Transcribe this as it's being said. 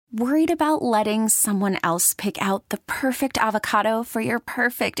Worried about letting someone else pick out the perfect avocado for your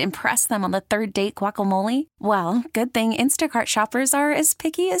perfect impress them on the third date guacamole? Well, good thing Instacart shoppers are as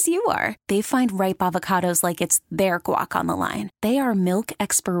picky as you are. They find ripe avocados like it's their guac on the line. They are milk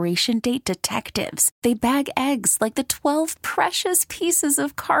expiration date detectives. They bag eggs like the 12 precious pieces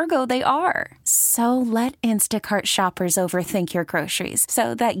of cargo they are. So let Instacart shoppers overthink your groceries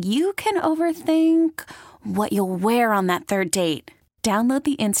so that you can overthink what you'll wear on that third date. Download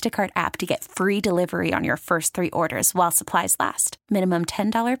the Instacart app to get free delivery on your first 3 orders while supplies last. Minimum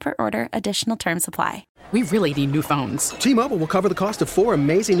 $10 per order. Additional terms apply. We really need new phones. T-Mobile will cover the cost of 4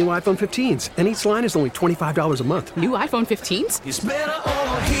 amazing new iPhone 15s, and each line is only $25 a month. New iPhone 15s? It's better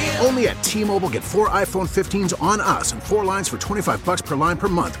over here. Only at T-Mobile, get 4 iPhone 15s on us and 4 lines for $25 per line per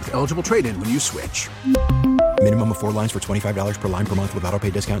month with eligible trade-in when you switch. Minimum of 4 lines for $25 per line per month with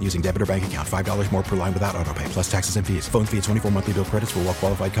autopay discount using debit or bank account. $5 more per line without autopay, plus taxes and fees. Phone fee at 24 monthly bill credits for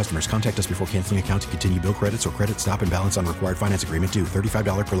well-qualified customers. Contact us before canceling account to continue bill credits or credit stop and balance on required finance agreement due.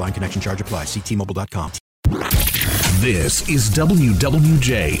 $35 per line connection charge applies. See T-Mobile.com. This is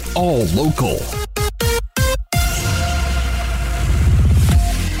WWJ All Local.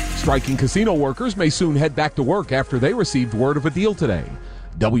 Striking casino workers may soon head back to work after they received word of a deal today.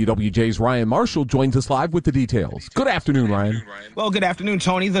 WWJ's Ryan Marshall joins us live with the details. Good afternoon, Ryan. Well, good afternoon,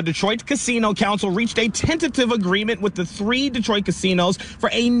 Tony. The Detroit Casino Council reached a tentative agreement with the 3 Detroit casinos for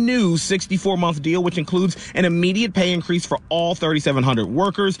a new 64-month deal, which includes an immediate pay increase for all 3,700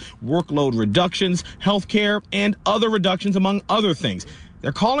 workers, workload reductions, health care, and other reductions, among other things.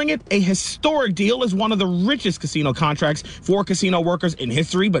 They're calling it a historic deal as one of the richest casino contracts for casino workers in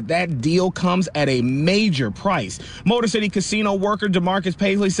history, but that deal comes at a major price. Motor City casino worker DeMarcus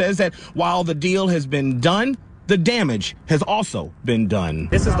Paisley says that while the deal has been done, the damage has also been done.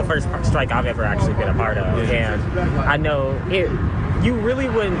 This is the first strike I've ever actually been a part of, and I know you really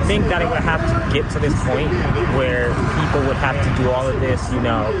wouldn't think that it would have to get to this point where people would have to do all of this,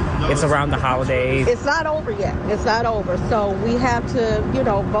 it's around the holidays. It's not over yet. It's not over. So we have to,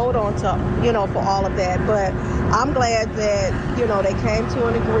 vote on for all of that. But I'm glad that, they came to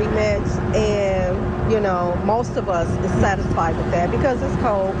an agreement and, most of us is satisfied with that because it's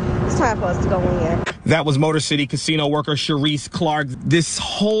cold. It's time for us to go in. That was Motor City casino worker Sharice Clark. This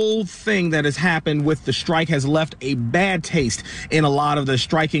whole thing that has happened with the strike has left a bad taste in a lot of the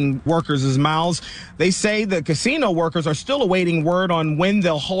striking workers' mouths. They say the casino workers are still awaiting word on when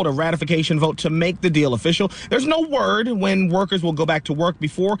they'll hold a ratification vote to make the deal official. There's no word when workers will go back to work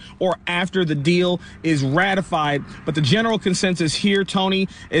before or after the deal is ratified. But the general consensus here, Tony,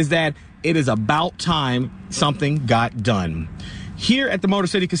 is that it is about time something got done. Here at the Motor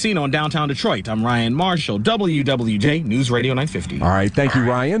City Casino in downtown Detroit, I'm Ryan Marshall, WWJ News Radio 950. All right, thank you,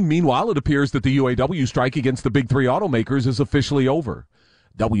 Ryan. Meanwhile, it appears that the UAW strike against the big 3 automakers is officially over.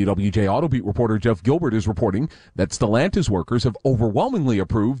 WWJ Autobeat reporter Jeff Gilbert is reporting that Stellantis workers have overwhelmingly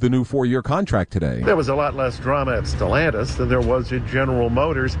approved the new 4-year contract today. There was a lot less drama at Stellantis than there was at General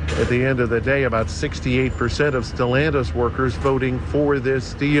Motors. At the end of the day, about 68% of Stellantis workers voting for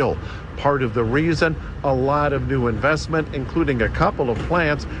this deal. Part of the reason, a lot of new investment, including a couple of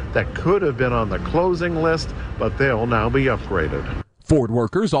plants that could have been on the closing list, but they'll now be upgraded. Ford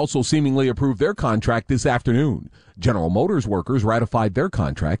workers also seemingly approved their contract this afternoon. General Motors workers ratified their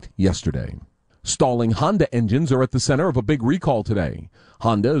contract yesterday. Stalling Honda engines are at the center of a big recall today.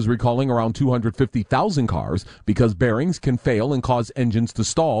 Honda is recalling around 250,000 cars because bearings can fail and cause engines to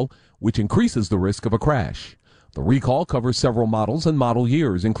stall, which increases the risk of a crash. The recall covers several models and model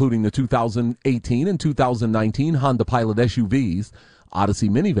years, including the 2018 and 2019 Honda Pilot SUVs, Odyssey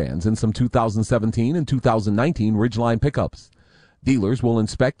minivans, and some 2017 and 2019 Ridgeline pickups. Dealers will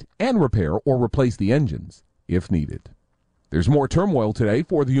inspect and repair or replace the engines if needed. There's more turmoil today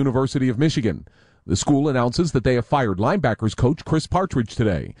for the University of Michigan. The school announces that they have fired linebackers coach Chris Partridge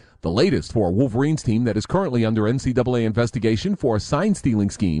today, the latest for a Wolverines team that is currently under NCAA investigation for a sign-stealing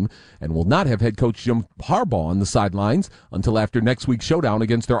scheme and will not have head coach Jim Harbaugh on the sidelines until after next week's showdown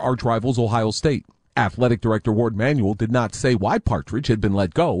against their arch-rivals Ohio State. Athletic Director Ward Manuel did not say why Partridge had been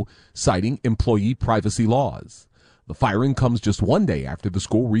let go, citing employee privacy laws. The firing comes just one day after the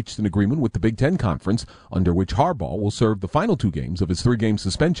school reached an agreement with the Big Ten Conference, under which Harbaugh will serve the final 2 games of his 3-game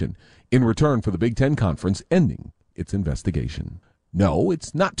suspension in return for the Big Ten Conference ending its investigation. No,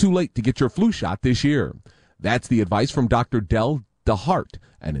 it's not too late to get your flu shot this year. That's the advice from Dr. Del DeHart,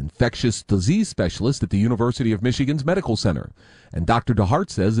 an infectious disease specialist at the University of Michigan's Medical Center. And Dr. DeHart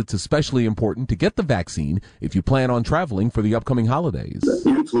says it's especially important to get the vaccine if you plan on traveling for the upcoming holidays.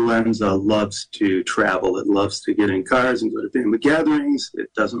 Influenza loves to travel. It loves to get in cars and go to family gatherings.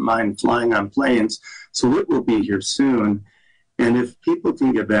 It doesn't mind flying on planes. So it will be here soon. And if people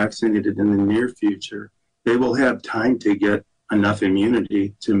can get vaccinated in the near future, they will have time to get enough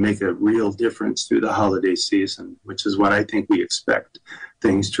immunity to make a real difference through the holiday season, which is what I think we expect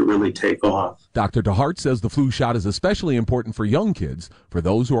things to really take off. Dr. DeHart says the flu shot is especially important for young kids, for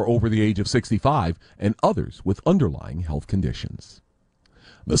those who are over the age of 65, and others with underlying health conditions.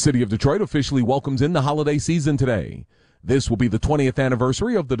 The city of Detroit officially welcomes in the holiday season today. This will be the 20th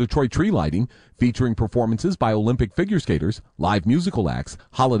anniversary of the Detroit tree lighting, featuring performances by Olympic figure skaters, live musical acts,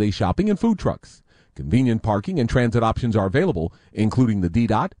 holiday shopping, and food trucks. Convenient parking and transit options are available, including the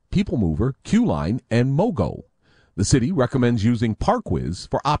DDOT, People Mover, Q-Line, and MoGo. The city recommends using ParkWiz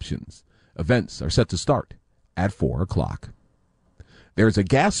for options. Events are set to start at 4 o'clock. There's a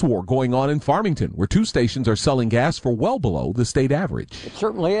gas war going on in Farmington, where 2 stations are selling gas for well below the state average. It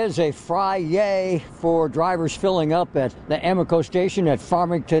certainly is a Friday for drivers filling up at the Amoco station at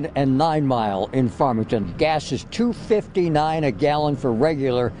Farmington and 9 Mile in Farmington. Gas is $2.59 a gallon for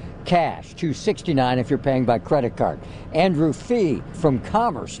regular cash, $2.69 if you're paying by credit card. Andrew Fee from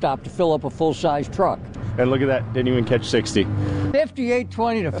Commerce stopped to fill up a full-size truck. And look at that, didn't even catch 60.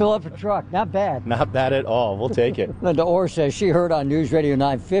 $58.20 to fill up a truck, not bad. Not bad at all, we'll take it. Linda Orr says she heard on News Radio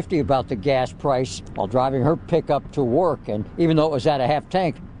 950 about the gas price while driving her pickup to work, and even though it was at a half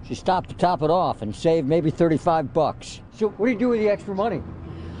tank, she stopped to top it off and saved maybe $35. So what do you do with the extra money?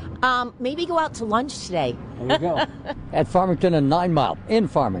 Maybe go out to lunch today. There you go. At Farmington and 9 Mile in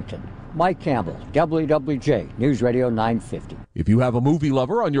Farmington. Mike Campbell, WWJ, News Radio 950. If you have a movie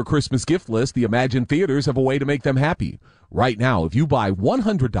lover on your Christmas gift list, the Imagine Theaters have a way to make them happy. Right now, if you buy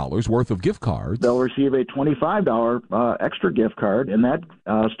 $100 worth of gift cards, they'll receive a $25 extra gift card, and that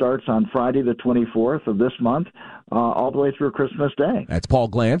starts on Friday the 24th of this month, all the way through Christmas Day. That's Paul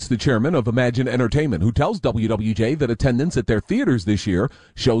Glantz, the chairman of Imagine Entertainment, who tells WWJ that attendance at their theaters this year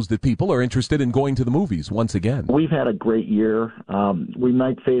shows that people are interested in going to the movies once again. We've had a great year. We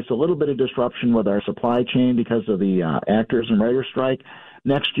might face a little bit of disruption with our supply chain because of the actors and writers strike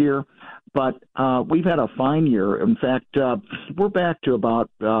next year. But we've had a fine year. In fact, we're back to about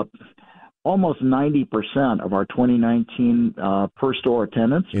almost 90% of our 2019 per-store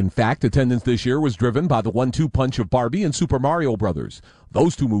attendance. In fact, attendance this year was driven by the 1-2 punch of Barbie and Super Mario Brothers.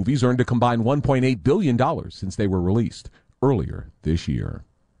 Those 2 movies earned a combined $1.8 billion since they were released earlier this year.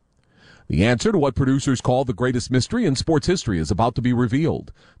 The answer to what producers call the greatest mystery in sports history is about to be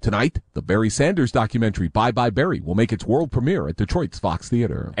revealed. Tonight, the Barry Sanders documentary, Bye Bye Barry, will make its world premiere at Detroit's Fox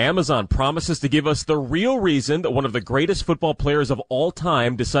Theater. Amazon promises to give us the real reason that one of the greatest football players of all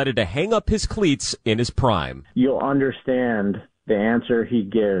time decided to hang up his cleats in his prime. You'll understand the answer he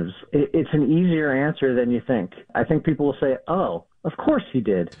gives. It's an easier answer than you think. I think people will say, oh, of course he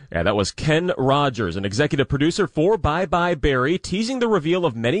did. Yeah, that was Ken Rogers, an executive producer for Bye Bye Barry, teasing the reveal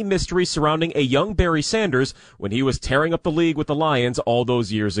of many mysteries surrounding a young Barry Sanders when he was tearing up the league with the Lions all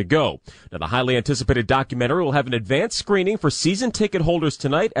those years ago. Now, the highly anticipated documentary will have an advanced screening for season ticket holders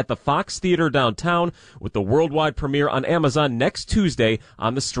tonight at the Fox Theater downtown, with the worldwide premiere on Amazon next Tuesday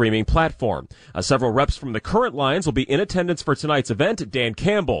on the streaming platform. Several reps from the current Lions will be in attendance for tonight's event. Dan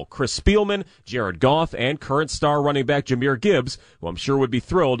Campbell, Chris Spielman, Jared Goff, and current star running back Jahmyr Gibbs, who I'm sure would be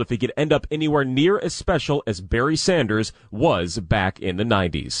thrilled if he could end up anywhere near as special as Barry Sanders was back in the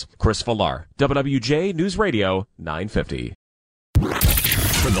 90s. Chris Villar, WWJ News Radio 950.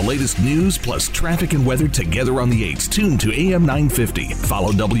 For the latest news plus traffic and weather together on the 8s, tune to AM 950.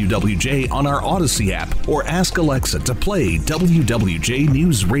 Follow WWJ on our Odyssey app or ask Alexa to play WWJ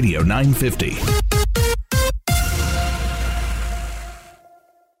News Radio 950.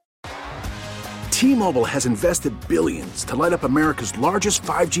 T-Mobile has invested billions to light up America's largest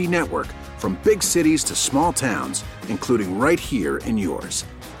 5G network, from big cities to small towns, including right here in yours.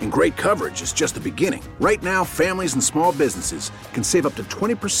 And great coverage is just the beginning. Right now, families and small businesses can save up to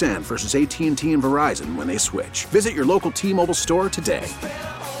 20% versus AT&T and Verizon when they switch. Visit your local T-Mobile store today.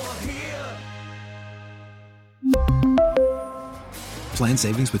 Plan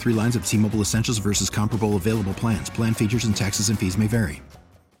savings with 3 lines of T-Mobile Essentials versus comparable available plans. Plan features and taxes and fees may vary.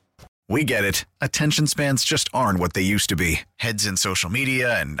 We get it. Attention spans just aren't what they used to be. Heads in social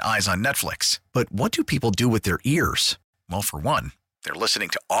media and eyes on Netflix. But what do people do with their ears? Well, for one, they're listening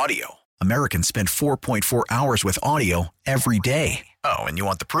to audio. Americans spend 4.4 hours with audio every day. Oh, and you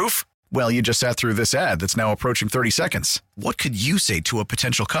want the proof? Well, you just sat through this ad that's now approaching 30 seconds. What could you say to a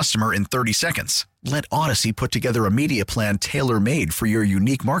potential customer in 30 seconds? Let Odyssey put together a media plan tailor-made for your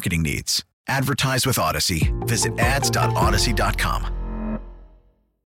unique marketing needs. Advertise with Odyssey. Visit ads.odyssey.com.